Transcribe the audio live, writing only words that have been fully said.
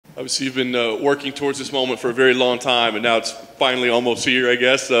Obviously, you've been working towards this moment for a very long time, and now it's finally almost here, I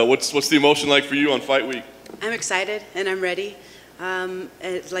guess. What's the emotion like for you on fight week? I'm excited, and I'm ready.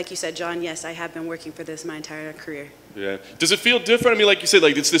 Like you said, John, yes, I have been working for this my entire career. Yeah. Does it feel different? I mean, like you said,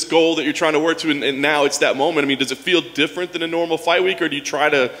 like it's this goal that you're trying to work to, and now it's that moment. I mean, does it feel different than a normal fight week, or do you try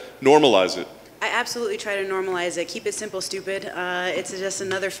to normalize it? I absolutely try to normalize it. Keep it simple, stupid. It's just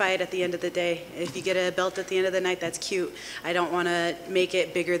another fight at the end of the day. If you get a belt at the end of the night, that's cute. I don't want to make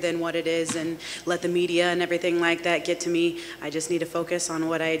it bigger than what it is and let the media and everything like that get to me. I just need to focus on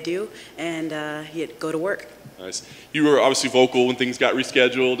what I do and go to work. Nice. You were obviously vocal when things got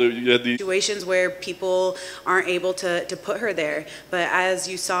rescheduled. You had the situations where people aren't able to put her there. But as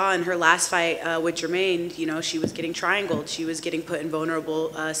you saw in her last fight with Jermaine, you know, she was getting triangled. She was getting put in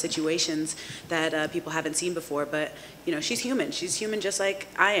vulnerable situations that people haven't seen before. But, you know, she's human. She's human just like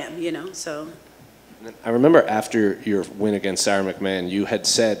I am, you know, so. I remember after your win against Sarah McMahon, you had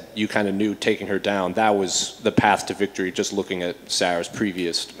said you kind of knew taking her down, that was the path to victory, just looking at Sarah's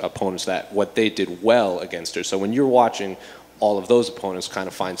previous opponents, that what they did well against her. So when you're watching all of those opponents kind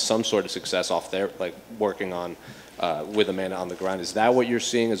of find some sort of success off there, like working on with Amanda on the ground, is that what you're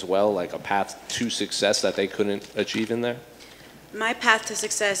seeing as well, like a path to success that they couldn't achieve in there? My path to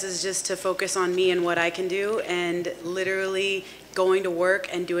success is just to focus on me and what I can do and literally going to work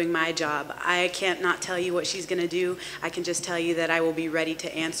and doing my job. I can't not tell you what she's going to do. I can just tell you that I will be ready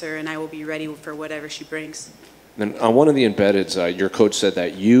to answer and I will be ready for whatever she brings. And on one of the embeddeds, your coach said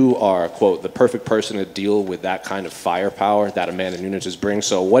that you are, quote, the perfect person to deal with that kind of firepower that Amanda Nunes is bringing.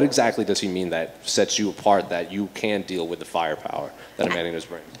 So what exactly does he mean that sets you apart, that you can deal with the firepower that Amanda Nunes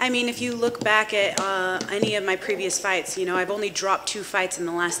brings? I mean, if you look back at any of my previous fights, you know, I've only dropped 2 fights in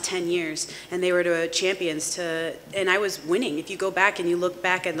the last 10 years, and they were to champions, and I was winning. If you go back and you look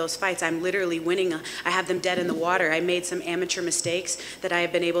back at those fights, I'm literally winning. I have them dead in the water. I made some amateur mistakes that I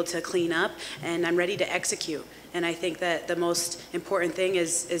have been able to clean up, and I'm ready to execute. And I think that the most important thing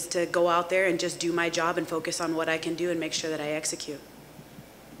is to go out there and just do my job and focus on what I can do and make sure that I execute.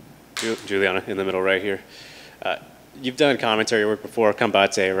 Julianna, in the middle right here. You've done commentary work before,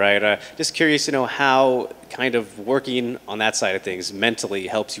 Combate, right? Just curious to know how kind of working on that side of things mentally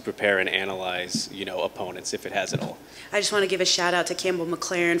helps you prepare and analyze, you know, opponents, if it has at all. I just want to give a shout out to Campbell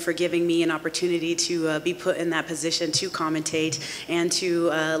McLaren for giving me an opportunity to be put in that position to commentate and to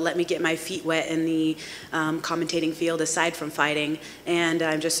let me get my feet wet in the commentating field aside from fighting. And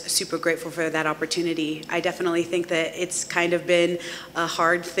I'm just super grateful for that opportunity. I definitely think that it's kind of been a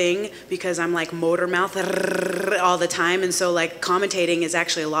hard thing because I'm like motor mouth all the time. And so like commentating is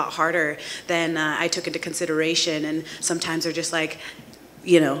actually a lot harder than I took into consideration. And sometimes they're just like,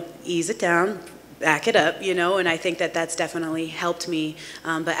 you know, ease it down, back it up, you know, and I think that that's definitely helped me.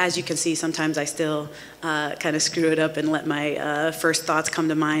 But as you can see, sometimes I still kind of screw it up and let my first thoughts come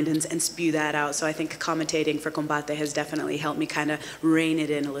to mind and spew that out. So I think commentating for Combate has definitely helped me kind of rein it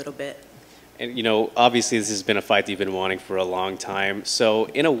in a little bit. And, you know, obviously this has been a fight that you've been wanting for a long time. So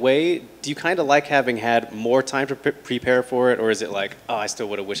in a way, do you kind of like having had more time to prepare for it? Or is it like, oh, I still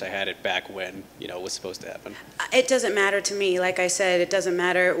would have wished I had it back when, you know, it was supposed to happen? It doesn't matter to me. Like I said, it doesn't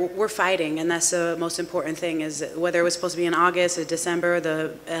matter. We're fighting, and that's the most important thing, is whether it was supposed to be in August or December,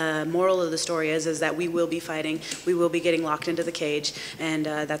 the moral of the story is that we will be fighting. We will be getting locked into the cage, and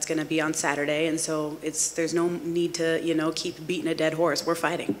that's going to be on Saturday. And so there's no need to, you know, keep beating a dead horse. We're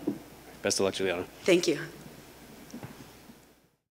fighting. Best of luck, Julianna. Thank you.